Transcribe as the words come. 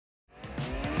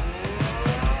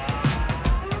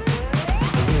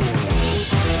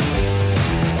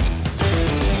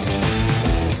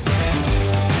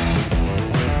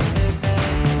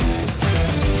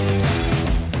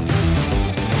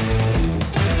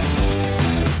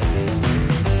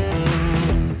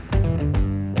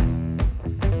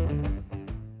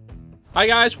Hi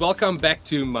guys, welcome back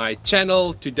to my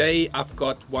channel. Today I've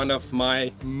got one of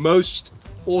my most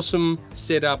awesome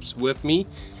setups with me,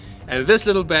 and this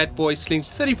little bad boy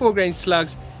slings 34 grain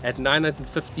slugs at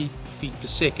 950 feet per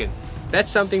second.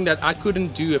 That's something that I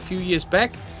couldn't do a few years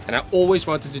back, and I always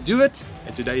wanted to do it,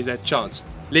 and today is that chance.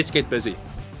 Let's get busy.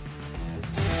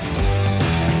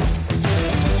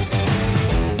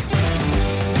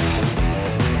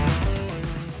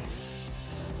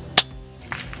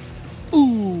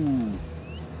 Ooh!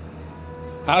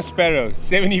 House sparrow,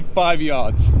 75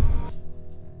 yards.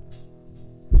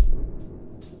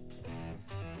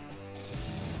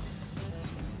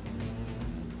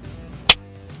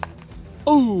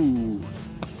 Ooh!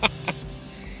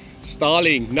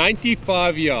 Starling,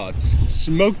 95 yards.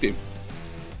 Smoked him.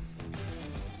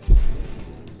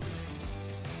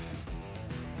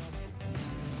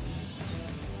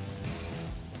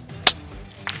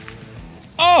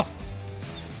 Oh!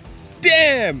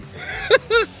 Damn!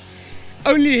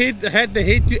 Only had the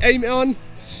head to aim on,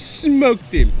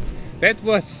 smoked him. That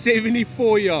was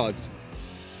 74 yards.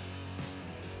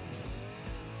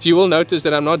 So you will notice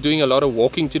that I'm not doing a lot of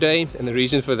walking today, and the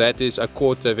reason for that is I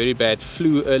caught a very bad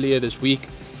flu earlier this week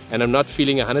and I'm not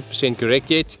feeling 100% correct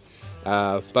yet,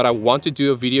 but I want to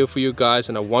do a video for you guys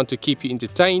and I want to keep you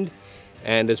entertained,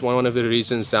 and it's one of the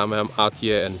reasons that I'm out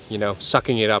here and, you know,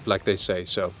 sucking it up like they say.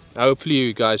 So hopefully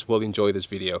you guys will enjoy this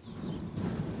video.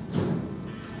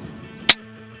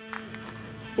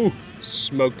 Ooh,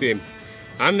 smoked him.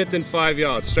 105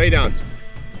 yards, straight down.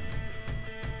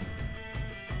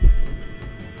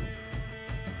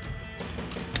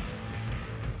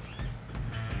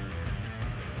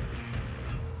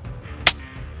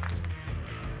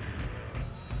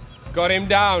 Got him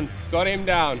down, got him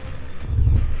down.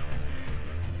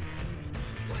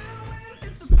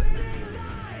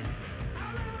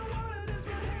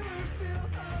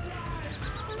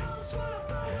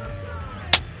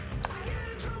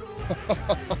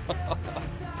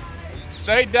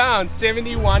 Straight down,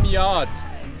 71 yards.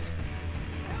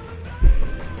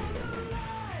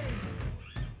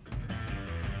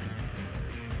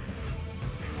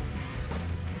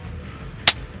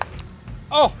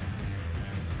 Oh!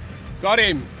 Got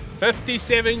him,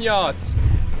 57 yards.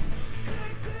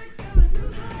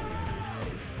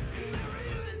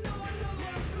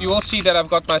 You will see that I've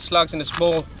got my slugs in a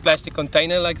small plastic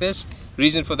container like this.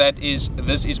 Reason for that is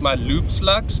this is my loop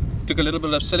slugs. Took a little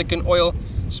bit of silicone oil,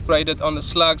 sprayed it on the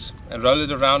slugs and roll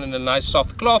it around in a nice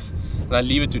soft cloth, and I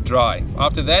leave it to dry.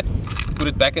 After that, put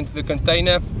it back into the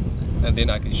container and then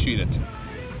I can shoot it.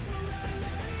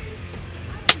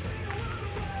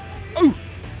 Ooh!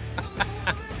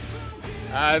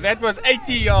 That was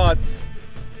 80 yards.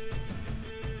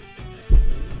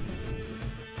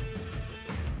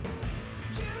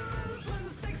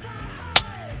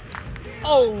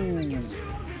 Oh!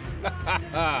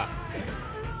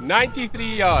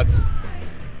 93 yards.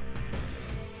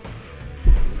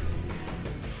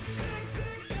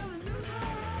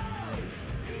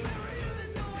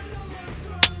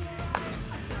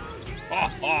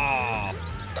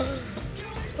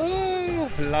 Oh,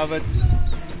 love it.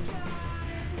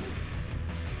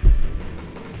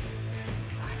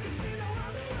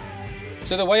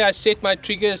 So the way I set my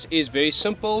triggers is very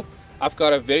simple. I've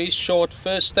got a very short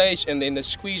first stage, and then the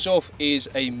squeeze off is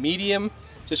a medium.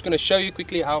 Just going to show you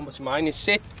quickly how mine is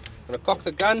set. I'm going to cock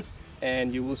the gun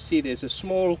and you will see there's a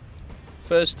small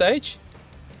first stage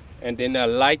and then a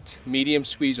light medium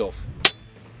squeeze off.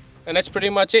 And that's pretty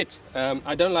much it.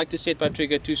 I don't like to set my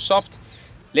trigger too soft.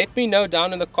 Let me know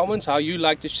down in the comments how you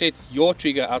like to set your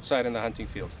trigger outside in the hunting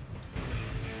field.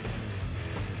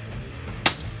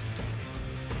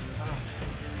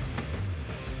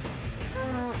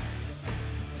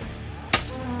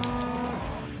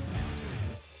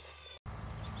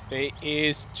 There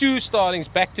is two starlings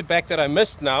back to back that I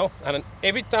missed now, and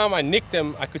every time I nicked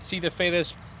them I could see the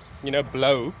feathers, you know,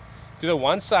 blow to the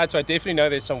one side, so I definitely know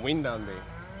there's some wind down there.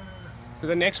 So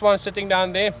the next one sitting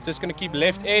down there, just going to keep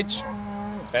left edge.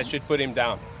 That should put him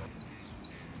down.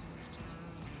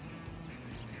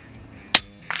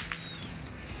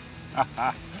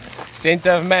 Center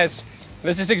of mass.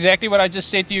 This is exactly what I just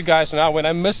said to you guys now. When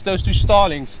I missed those two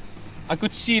starlings, I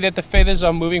could see that the feathers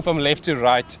are moving from left to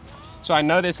right. So I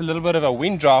know there's a little bit of a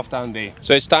wind draft down there.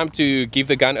 So it's time to give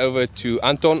the gun over to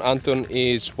Anton. Anton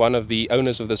is one of the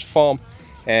owners of this farm,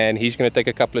 and he's going to take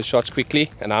a couple of shots quickly,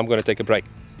 and I'm going to take a break.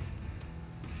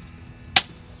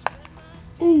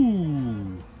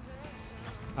 Ooh!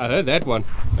 I heard that one.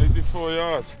 84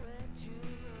 yards.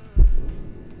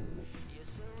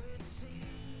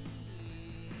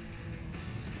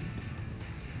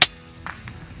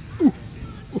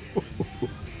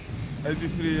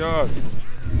 83 yards.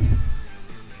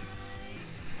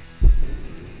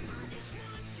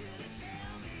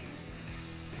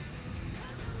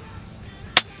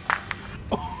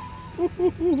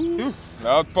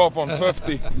 Loud pop on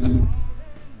 50.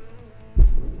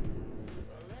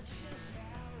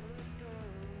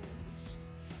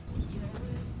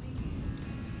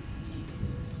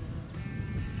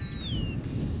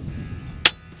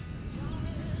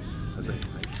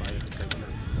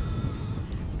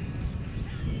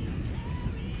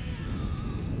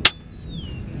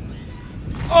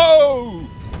 Oh!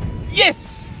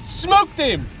 Yes! Smoked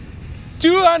him!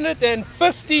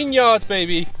 215 yards,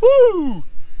 baby! Woo!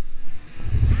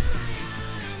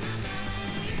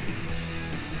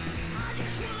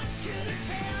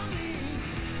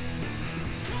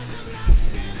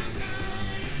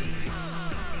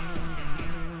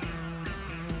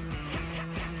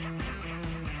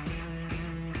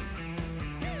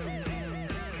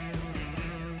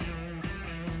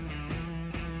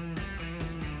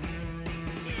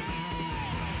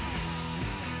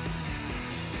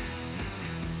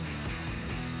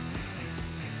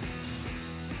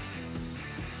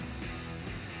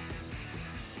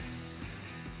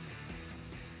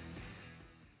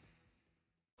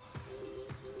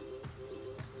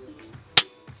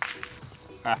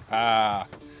 Haha,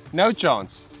 no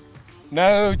chance,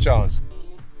 no chance.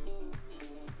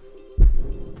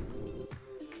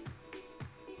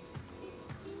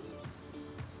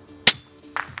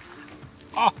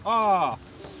 Aha,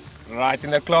 right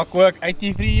in the clockwork,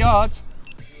 83 yards.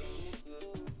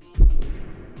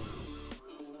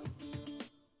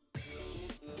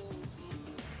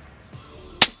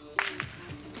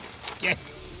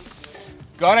 Yes,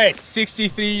 got it,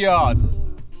 63 yards.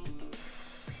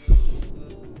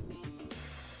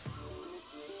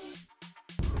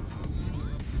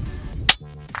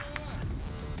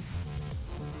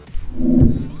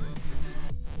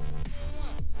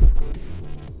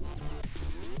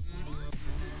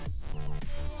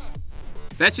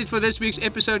 That's it for this week's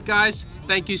episode, guys.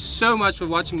 Thank you so much for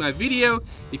watching my video.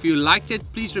 If you liked it,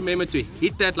 please remember to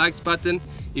hit that like button.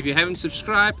 If you haven't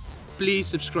subscribed, please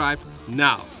subscribe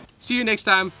now. See you next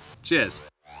time. Cheers.